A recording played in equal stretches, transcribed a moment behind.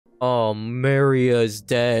Oh, Maria's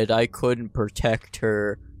dead. I couldn't protect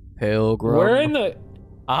her, Pilgrim. Where in the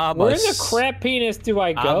crap penis do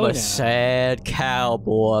I go now? I'm a sad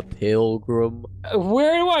cowboy, Pilgrim.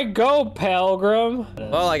 Where do I go, Pilgrim?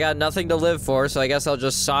 Well, I got nothing to live for, so I guess I'll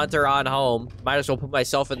just saunter on home. Might as well put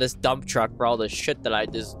myself in this dump truck for all the shit that I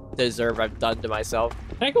deserve I've done to myself.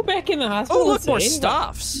 Can I go back in the hospital? Oh, look, more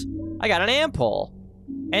stuffs. I got an ampoule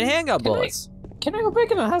and handgun bullets. Can I go back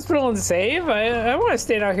in the hospital and save? I want to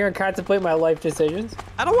stand out here and contemplate my life decisions.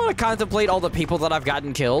 I don't want to contemplate all the people that I've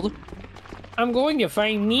gotten killed. I'm going to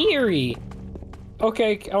find Neri.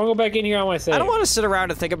 Okay, I want to go back in here. I want to save. I don't want to sit around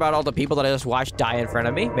and think about all the people that I just watched die in front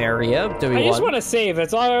of me. Maria, I just want to save.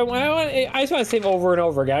 That's all I want. I just want to save over and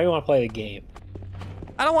over again. I don't want to play the game.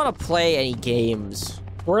 I don't want to play any games.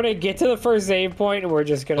 We're gonna get to the first save point and we're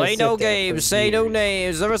just gonna play no games, say no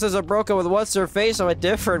names. Ever since I broke up with what's her face, I'm a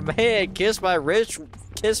different man. Kiss my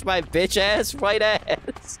bitch ass white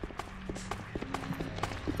ass.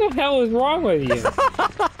 What the hell is wrong with you?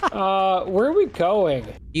 Where are we going?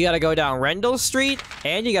 You gotta go down Rendell Street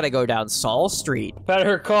and you gotta go down Saul Street.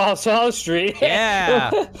 Better call Saul Street.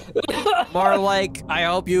 Yeah. More like, I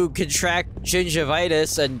hope you contract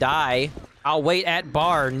gingivitis and die. I'll wait at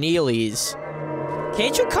bar Neely's.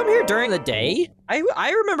 Can't you come here during the day?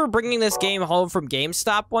 I remember bringing this game home from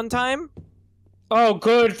GameStop one time. Oh,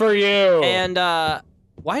 good for you. And,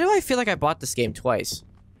 why do I feel like I bought this game twice?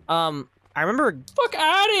 I remember... Fuck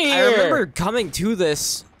out of here! I remember coming to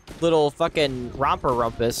this little fucking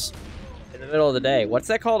rumpus in the middle of the day. What's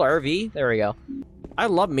that called? RV? There we go. I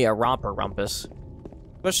love me a rumpus.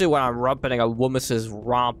 Especially when I'm rumping a woman's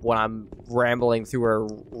romp when I'm rambling through her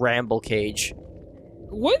ramble cage.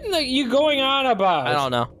 What in the you going on about? I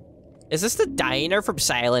don't know. Is this the diner from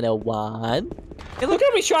Silent Hill 1? Hey, look how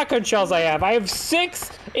many shotgun shells I have. I have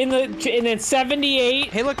 6 and then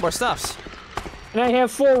 78. Hey, look, more stuffs. And I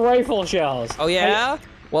have 4 rifle shells. Oh yeah?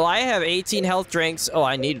 Well, I have 18 health drinks. Oh,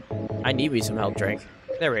 I need me some health drink.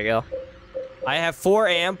 There we go. I have 4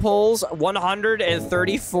 ampoules,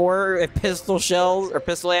 134 pistol shells or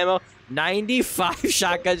pistol ammo, 95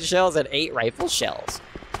 shotgun shells, and 8 rifle shells.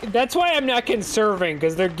 That's why I'm not conserving,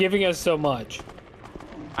 because they're giving us so much.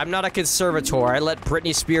 I'm not a conservator. I let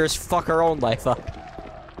Britney Spears fuck her own life up.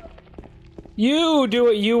 You do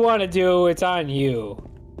what you want to do. It's on you.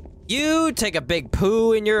 You take a big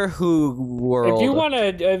poo in your who world.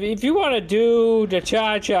 If you wanna do the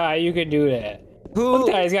cha-cha, you can do that. Who? Look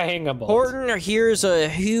at that, he's got handgun bullets. Horton here's a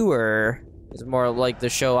hooer. Is more like the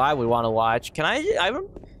show I would want to watch. Can I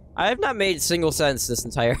have not made single sense this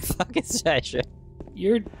entire fucking session.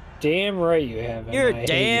 You're damn right you haven't. You're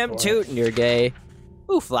damn tootin' you're gay.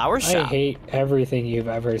 Ooh, flower shop. I hate everything you've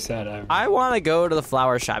ever said. I want to go to the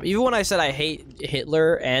flower shop. Even when I said I hate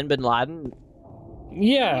Hitler and Bin Laden.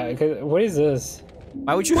 Yeah, cause what is this?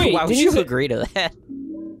 Why would you? Why would you agree to that?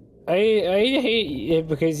 I hate it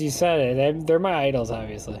because you said it. They're my idols,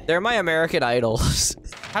 obviously. They're my American idols.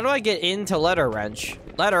 How do I get into Letter Wrench?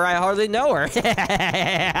 Letter, I hardly know her.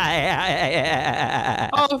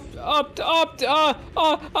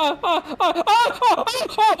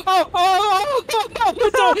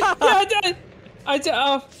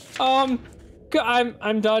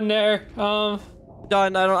 I'm done there.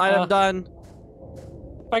 Done. I'm done.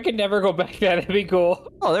 If I could never go back, that'd be cool.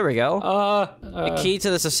 Oh, there we go. The key to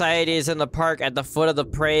the society is in the park at the foot of the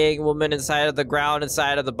praying woman inside of the ground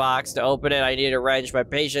inside of the box. To open it, I need a wrench. My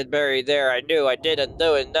patient buried there. I knew I didn't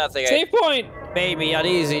doing nothing. Save point. Made me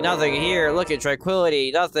uneasy. Nothing here. Look at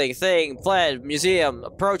tranquility. Nothing. Thing. Fled. Museum.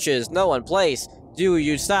 Approaches. No one. Place. Do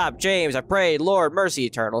you stop, James? I prayed. Lord, mercy,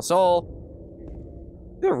 eternal soul.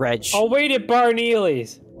 The wrench. I'll wait at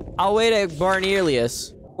Barneely's. I'll wait at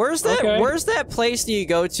Barneelius. Where's that? Okay. Where's that place do you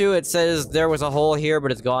go to? It says there was a hole here,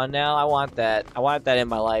 but it's gone now. I want that. I want that in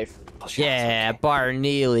my life. Oh, yeah, okay.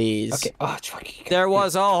 Barneely's. Okay. Oh, it's fucking. There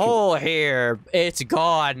was a hole here. It's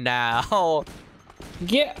gone now.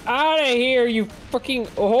 Get out of here, you fucking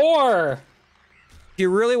whore! If you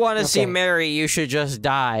really want to see Mary, you should just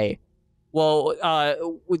die. Well,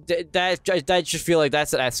 that just feel like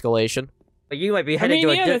that's an escalation. But you might be heading to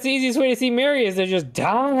a that's the easiest way to see Mary is to just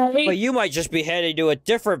die. But you might just be heading to a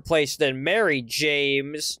different place than Mary,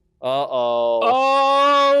 James. Uh-oh.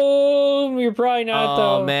 Oh, you're probably not,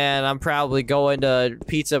 though. Oh, man, I'm probably going to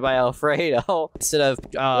Pizza by Alfredo instead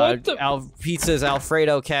of Pizza's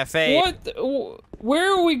Alfredo Cafe.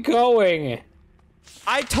 Where are we going?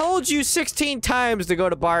 I told you 16 times to go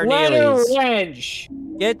to Barneely's. Letter wrench.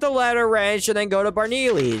 Get the letter wrench and then go to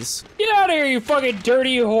Barneely's. Get out of here, you fucking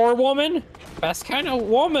dirty whore woman. Best kind of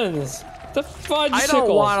womans. The fudge I don't sickles.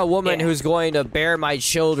 want a woman who's going to bear my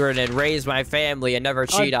children and raise my family and never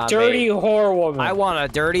cheat on me. A dirty whore woman. I want a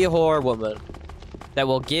dirty whore woman that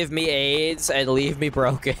will give me AIDS and leave me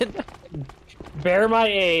broken. Bear my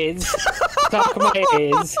AIDS. Suck my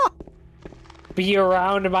AIDS. Be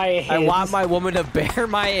around my AIDS. I want my woman to bear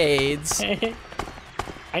my AIDS.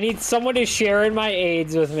 I need someone to share in my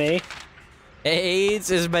AIDS with me. AIDS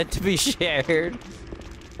is meant to be shared.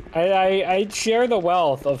 I share the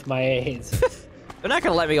wealth of my AIDS. They're not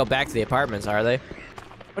gonna let me go back to the apartments, are they?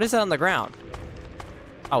 What is that on the ground?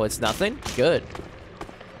 Oh, it's nothing? Good.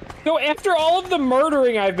 So after all of the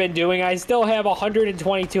murdering I've been doing, I still have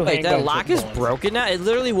 122 Wait, that handguns lock with is bullets. broken now? It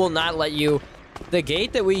literally will not let you... The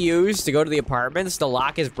gate that we use to go to the apartments, the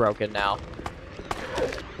lock is broken now.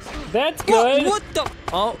 That's good. What the...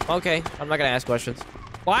 Oh, okay. I'm not gonna ask questions.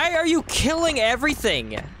 Why are you killing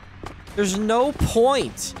everything? There's no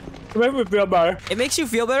point. It makes me feel better. It makes you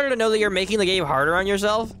feel better to know that you're making the game harder on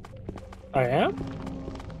yourself? I am?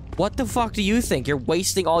 What the fuck do you think? You're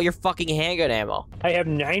wasting all your fucking handgun ammo. I have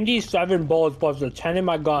 97 bullets plus the 10 in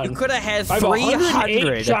my gun. You could have had I have 108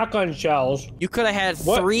 300. shotgun shells. You could have had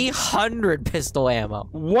What? 300 pistol ammo.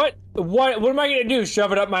 What am I gonna do?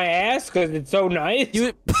 Shove it up my ass because it's so nice?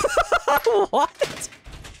 You... What?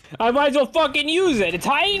 I might as well fucking use it. It's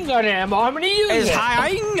handgun ammo. I'm gonna use It's it.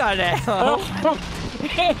 handgun ammo.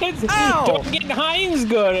 It's Ow! don't get Heinz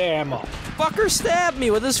gun ammo. Fucker stabbed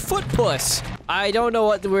me with his foot puss. I don't know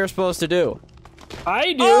what we're supposed to do.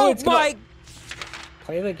 I do. Oh it's my...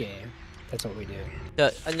 Play the game. That's what we do.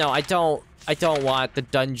 No, I don't want the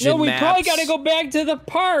dungeon No, we maps. probably gotta go back to the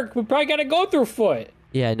park. We probably gotta go through foot.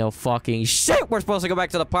 Yeah, no fucking shit. We're supposed to go back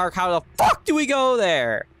to the park. How the fuck do we go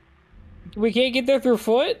there? We can't get there through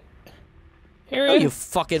foot? Here Oh, you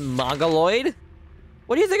fucking mongoloid.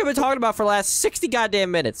 What do you think I've been talking about for the last 60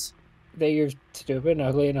 goddamn minutes? That you're stupid and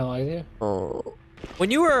ugly and all like you. Oh.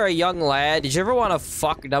 When you were a young lad, did you ever want to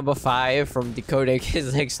fuck number 5 from Dakota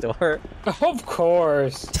Kids Next Door? Of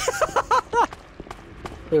course.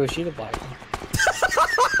 Wait, was she the black one?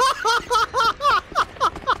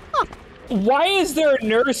 Why is there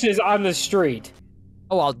nurses on the street?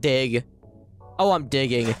 Oh, I'll dig. Oh, I'm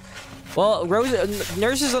digging. Well,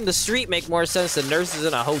 nurses on the street make more sense than nurses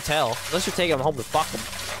in a hotel. Unless you're taking them home to fuck them.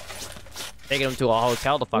 Taking them to a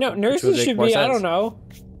hotel to fuck No, them. nurses should be, I don't know,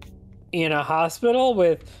 in a hospital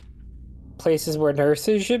with places where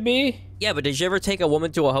nurses should be. Yeah, but did you ever take a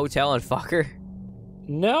woman to a hotel and fuck her?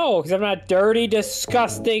 No, because I'm not dirty,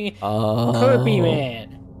 disgusting, Oh. herpy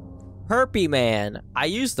man. Herpy man. I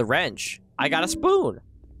used the wrench. I got a spoon.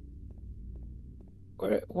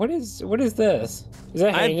 What is this? Is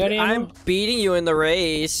that handgun ammo? I'm beating you in the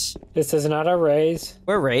race. This is not a race.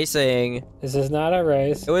 We're racing. This is not a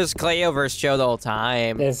race. It was Cleo versus Joe the whole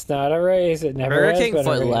time. It's not a race. It never Burger has King been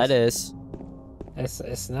foot a race. lettuce.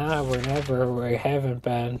 It's not. We haven't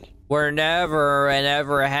been. We're never and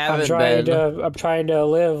ever haven't I'm been. trying to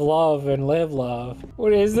live, love, and live love.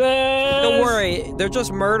 What is this? Don't worry, they're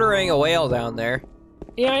just murdering a whale down there.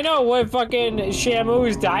 Yeah, I know. What fucking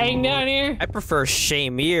Shamu's dying down here? I prefer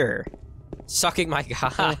Shamir. Sucking my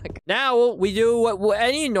cock. Now we do what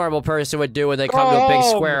any normal person would do when they come to a big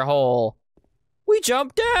square hole. We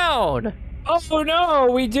jump down. Oh no,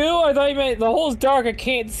 we do? I thought you meant the hole's dark. I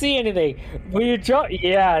can't see anything. Will you jump?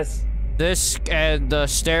 Yes. This and the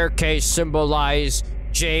staircase symbolize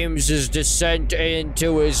James's descent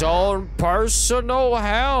into his own personal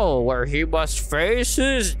hell, where he must face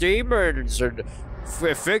his demons and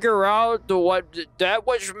figure out that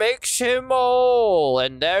which makes him whole.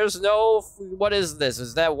 And there's no... What is this?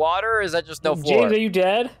 Is that water or is that just no floor? James, are you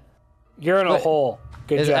dead? You're in a hole.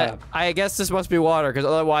 Good job. I guess this must be water, because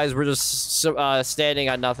otherwise we're just standing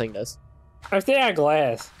on nothingness. I'm staying on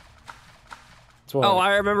glass. Oh,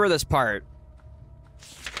 I remember this part.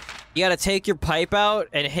 You gotta take your pipe out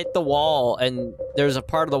and hit the wall, and there's a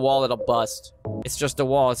part of the wall that'll bust. It's just a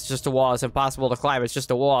wall, it's just a wall, it's impossible to climb, it's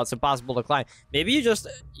just a wall, it's impossible to climb. Maybe you just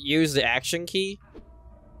use the action key?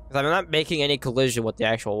 Because I'm not making any collision with the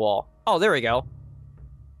actual wall. Oh, there we go.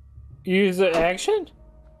 Use the action?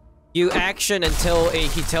 You action until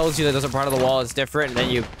he tells you that there's a part of the wall that's different,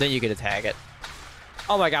 and then you can attack it.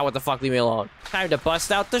 Oh my god, what the fuck, leave me alone. Time to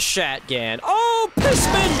bust out the shotgun. Oh,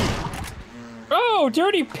 pissman! Oh,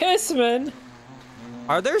 dirty pissman!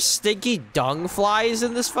 Are there stinky dung flies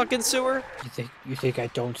in this fucking sewer? You think I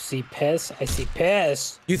don't see piss? I see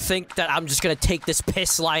piss. You think that I'm just gonna take this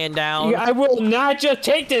piss lying down? I will not just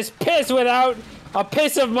take this piss without a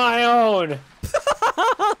piss of my own.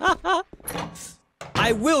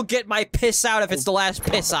 I will get my piss out if it's the last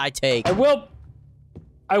piss I take. I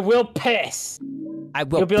will piss. I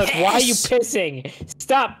will You'll be like, why are you piss. pissing?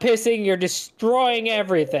 Stop pissing, you're destroying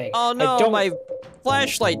everything. Oh no, my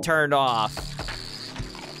flashlight turned off.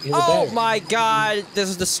 Oh my god, this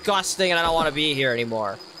is disgusting and I don't want to be here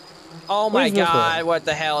anymore. Oh my god, what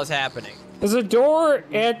the hell is happening? There's a door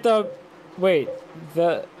at the... Wait,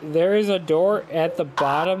 there is a door at the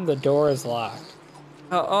bottom, the door is locked.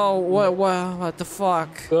 What the fuck?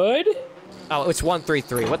 Good? Oh, it's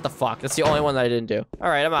 133, what the fuck? That's the only one that I didn't do.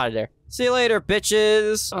 Alright, I'm out of there. See you later,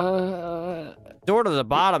 bitches! Door to the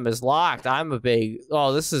bottom is locked. I'm a big...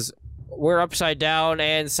 Oh, this is... We're upside down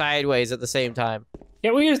and sideways at the same time.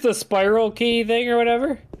 Can't we use the spiral key thing or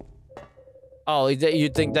whatever? Oh, you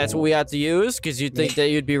think that's what we have to use? Because you think that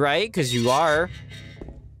you'd be right? Because you are.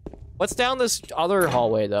 What's down this other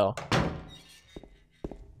hallway, though?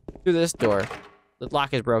 Through this door. The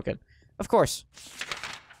lock is broken. Of course.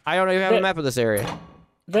 I don't even have a map of this area.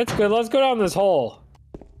 That's good. Let's go down this hole.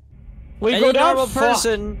 We Any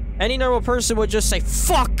normal person would just say,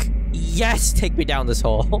 "Fuck yes, take me down this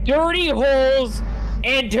hole." Dirty holes,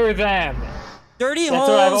 enter them. Dirty holes. That's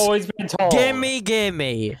what I've always been told.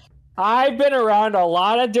 Gimme. I've been around a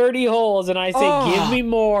lot of dirty holes, and I say, give me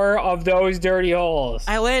more of those dirty holes.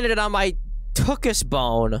 I landed on my tuchus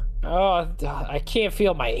bone. Oh, I can't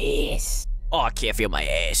feel my ass. Oh, I can't feel my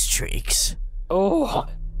ass cheeks. Oh,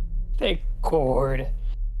 thank God.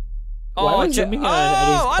 Oh, I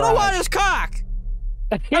don't want his cock.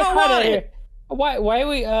 I don't want it. Why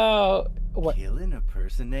we what? Killing a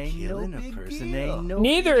person ain't no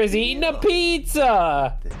Neither is eating a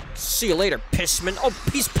pizza. See you later, pissman. Oh,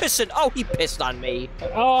 he's pissing. Oh, he pissed on me.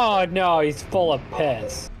 Oh no, he's full of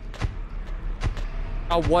piss.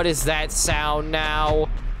 Oh, what is that sound now?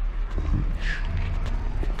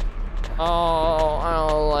 Oh, I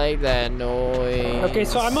don't like that noise. Okay,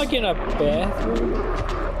 so I'm like in a bathroom.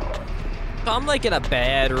 I'm like in a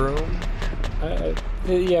bad room.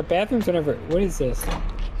 Yeah, bathrooms whenever. What is this?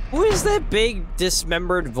 Who is that big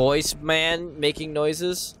dismembered voice man making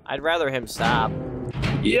noises? I'd rather him stop.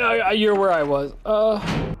 Yeah, you're where I was. Oh,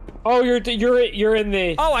 you're in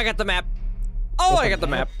the. Oh, I got the map. Oh, I got the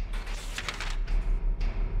map.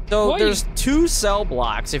 So there's 2 cell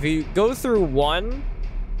blocks. If you go through one,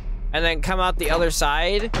 and then come out the other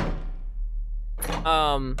side,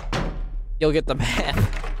 you'll get the map.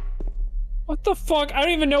 What the fuck? I don't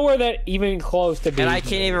even know where that even close to be. And I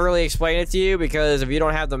can't even really explain it to you because if you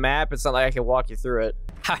don't have the map, it's not like I can walk you through it.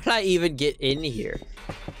 How did I even get in here?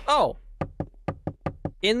 Oh.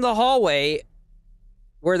 In the hallway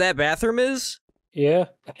where that bathroom is? Yeah.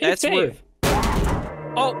 That's where...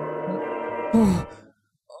 Oh.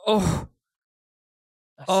 Oh.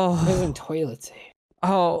 Oh. Prison toilet.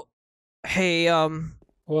 Oh. Hey,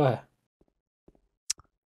 What?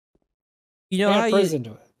 You know how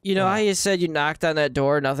you know how you said you knocked on that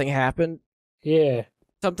door, nothing happened? Yeah.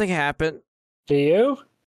 Something happened. Do you?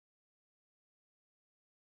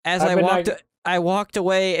 As I walked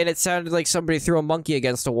away and it sounded like somebody threw a monkey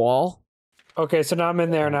against a wall. Okay, so now I'm in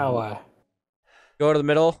there now. What? Go to the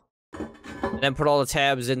middle. And then put all the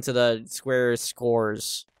tabs into the square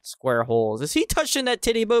holes. Is he touching that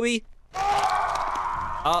titty booby?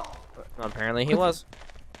 Oh, apparently he was.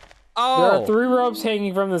 Oh! There are 3 ropes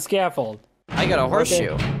hanging from the scaffold. I got a horseshoe.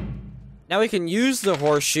 Okay. Now we can use the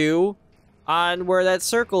horseshoe on where that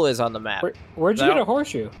circle is on the map. Where'd you get a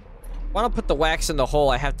horseshoe? I want to put the wax in the hole,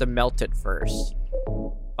 I have to melt it first.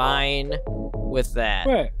 Fine with that.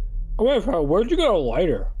 Wait, where'd you get a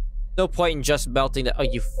lighter? No point in just melting the- oh,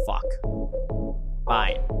 you fuck.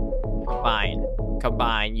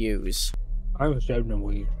 Combine, use. I'm saving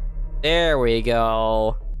weed. There we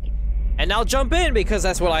go. And now jump in, because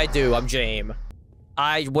that's what I do, I'm James.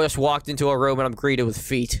 I just walked into a room and I'm greeted with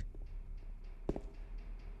feet.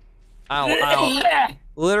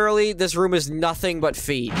 Literally, this room is nothing but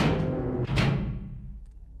feet.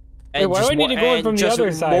 And why do I need to go in from the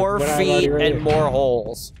other side? More feet and more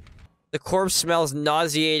holes. The corpse smells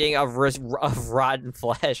nauseating of rotten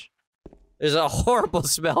flesh. There's a horrible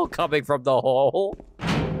smell coming from the hole.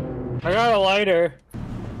 I got a lighter.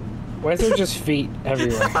 Why is there just feet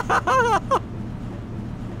everywhere?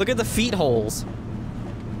 Look at the feet holes.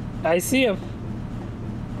 I see him.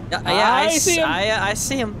 Yeah, I see him. I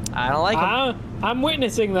see him. I don't like him. I'm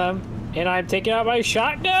witnessing them, and I'm taking out my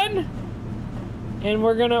shotgun, and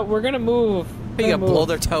we're gonna move. You gonna blow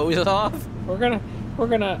their toes off? We're gonna.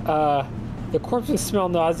 The corpses smell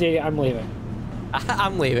nauseating. I'm leaving.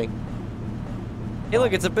 I'm leaving. Hey,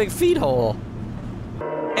 look, it's a big feet hole.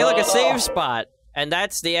 Hey, look, a save spot. And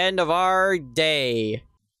that's the end of our day.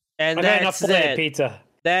 And that's it. Pizza.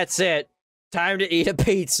 That's it. Time to eat a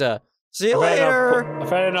pizza. See you later. I've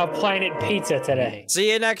had enough Planet Pizza today.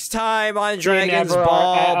 See you next time on See you Dragon's never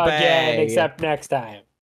Ball again, Bag. except next time.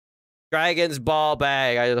 Dragon's Ball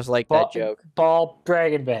Bag. I just like that joke. Ball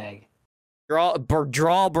Dragon Bag.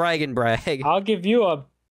 Draw Dragon Brag. I'll give you a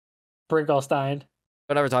Brinklestein.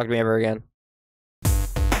 Don't ever talk to me ever again.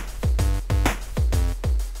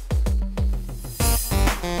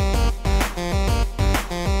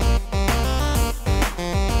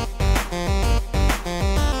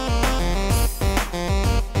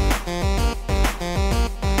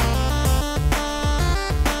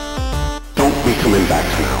 Don't be coming back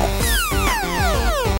now.